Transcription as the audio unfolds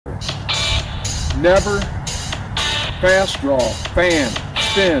Never fast draw, fan,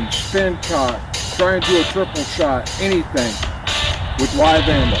 spin cock, try and do a triple shot, anything with live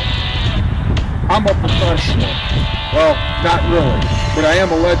ammo. I'm a professional. Well, not really, but I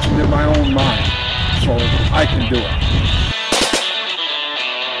am a legend in my own mind, so I can do it.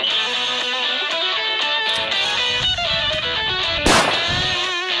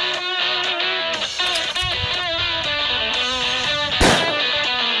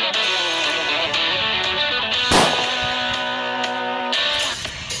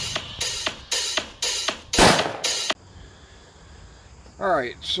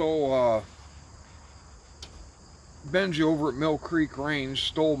 Alright, so Benji over at Mill Creek Range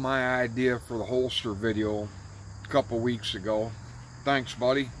stole my idea for the holster video a couple weeks ago. Thanks,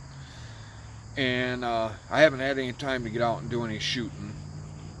 buddy. And I haven't had any time to get out and do any shooting.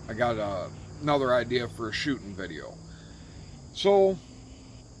 I got another idea for a shooting video. So,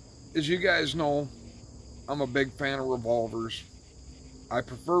 as you guys know, I'm a big fan of revolvers. I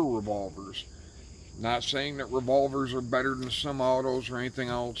prefer revolvers. Not saying that revolvers are better than semi-autos or anything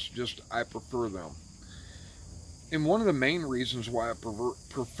else, just I prefer them. And one of the main reasons why I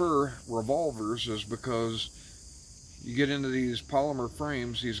prefer revolvers is because you get into these polymer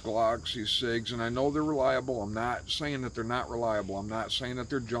frames, these Glocks, these SIGs, and I know they're reliable. I'm not saying that they're not reliable. I'm not saying that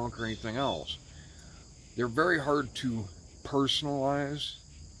they're junk or anything else. They're very hard to personalize,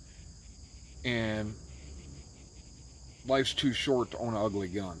 and life's too short to own an ugly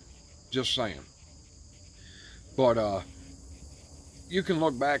gun. Just saying. But you can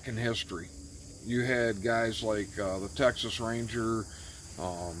look back in history. You had guys like the Texas Ranger,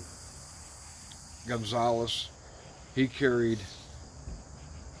 Gonzalez. He carried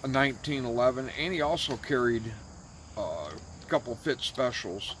a 1911, and he also carried a couple Fit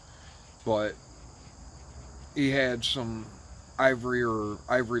Specials, but he had some ivory or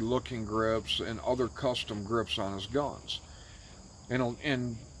ivory looking grips and other custom grips on his guns.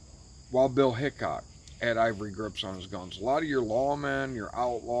 And Wild Bill Hickok had ivory grips on his guns. A lot of your lawmen, your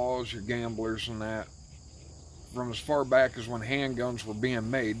outlaws, your gamblers and that, from as far back as when handguns were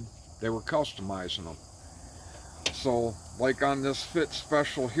being made, they were customizing them. So, like on this Fit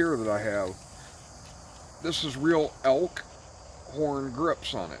Special here that I have, this is real elk horn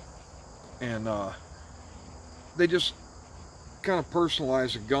grips on it. And they just kind of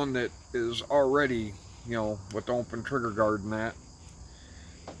personalize a gun that is already, you know, with the open trigger guard and that,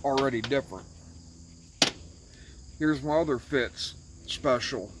 already different. Here's my other Fitz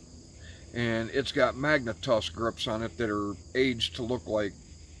Special, and it's got Magnatusk grips on it that are aged to look like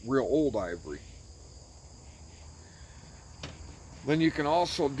real old ivory. Then you can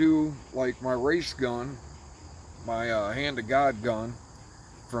also do like my race gun, my Hand of God gun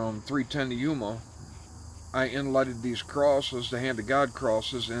from 310 to Yuma. I inletted these crosses, the Hand of God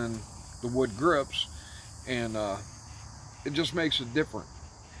crosses, in the wood grips, and it just makes it different.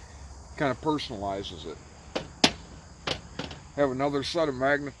 Kind of personalizes it. I have another set of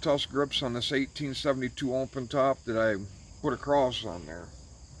Magnatusk grips on this 1872 open top that I put a cross on there.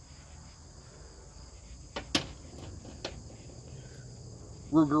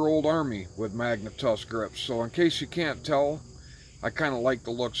 Ruger Old Army with Magnatusk grips. So in case you can't tell, I kind of like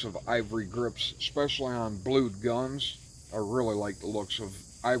the looks of ivory grips, especially on blued guns. I really like the looks of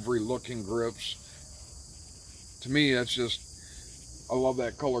ivory looking grips. To me, that's just, I love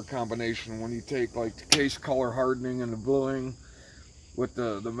that color combination when you take like the case color hardening and the bluing with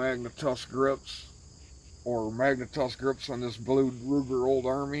the Magnatusk grips, or Magnatusk grips on this blued Ruger Old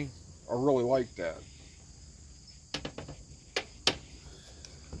Army. I really like that.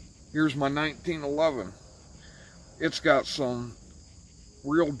 Here's my 1911. It's got some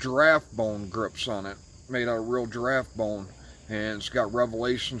real giraffe bone grips on it, made out of real giraffe bone, and it's got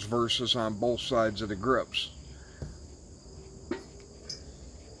Revelations verses on both sides of the grips.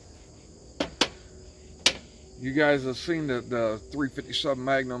 You guys have seen the 357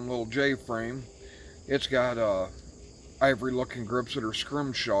 Magnum little J frame. It's got ivory looking grips that are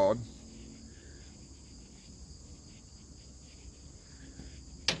scrimshawed.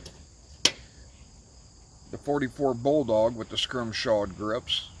 The 44 Bulldog with the scrimshawed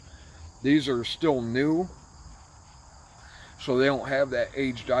grips. These are still new, so they don't have that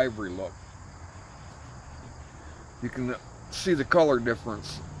aged ivory look. You can see the color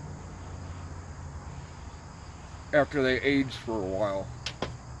difference after they age for a while.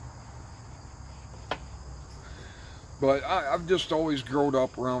 But I've just always grown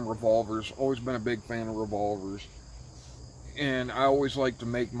up around revolvers, always been a big fan of revolvers, and I always like to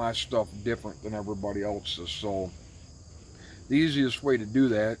make my stuff different than everybody else's. So the easiest way to do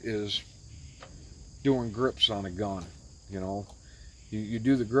that is doing grips on a gun, you know. You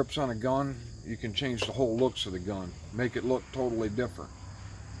do the grips on a gun, you can change the whole looks of the gun, make it look totally different.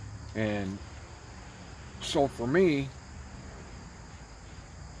 And so for me,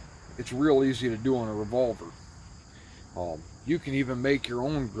 it's real easy to do on a revolver. You can even make your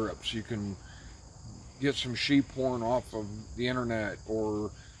own grips. You can get some sheep horn off of the internet,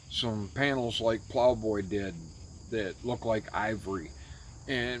 or some panels like Plowboy did that look like ivory,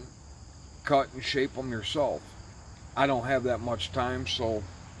 and cut and shape them yourself. I don't have that much time, so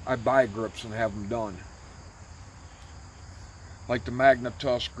I buy grips and have them done. Like the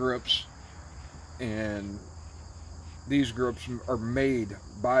Magnetusk grips, and these grips are made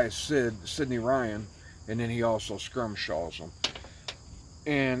by Sidney Ryan, and then he also scrumshaws them.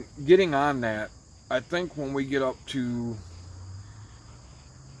 And getting on that, I think when we get up to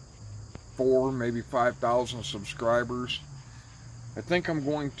 4, maybe 5,000 subscribers, I think I'm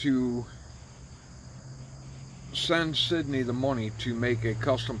going to send Sidney the money to make a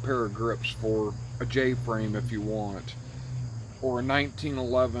custom pair of grips for a J-frame if you want, or a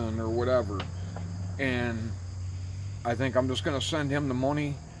 1911 or whatever. And I think I'm just going to send him the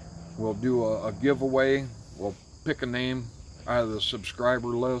money. We'll do a giveaway. We'll pick a name out of the subscriber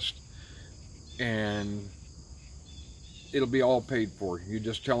list, and it'll be all paid for. You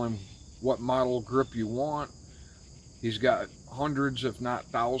just tell him what model grip you want. He's got hundreds, if not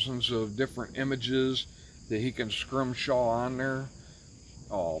thousands, of different images that he can scrumshaw on there.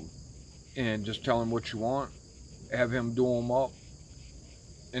 And just tell him what you want, have him do them up,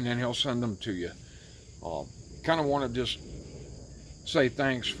 and then he'll send them to you. Kind of want to just say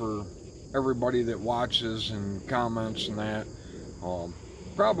thanks for everybody that watches and comments and that.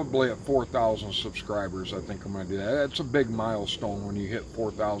 Probably at 4,000 subscribers, I think I'm going to do that. That's a big milestone when you hit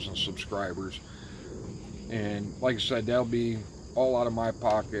 4,000 subscribers. And like I said, that'll be all out of my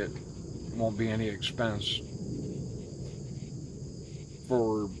pocket. It won't be any expense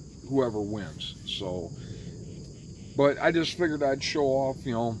for whoever wins. So, but I just figured I'd show off,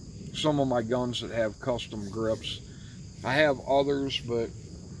 you know, some of my guns that have custom grips. I have others, but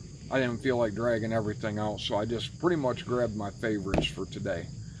I didn't feel like dragging everything out, so I just pretty much grabbed my favorites for today.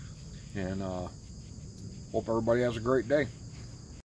 And hope everybody has a great day.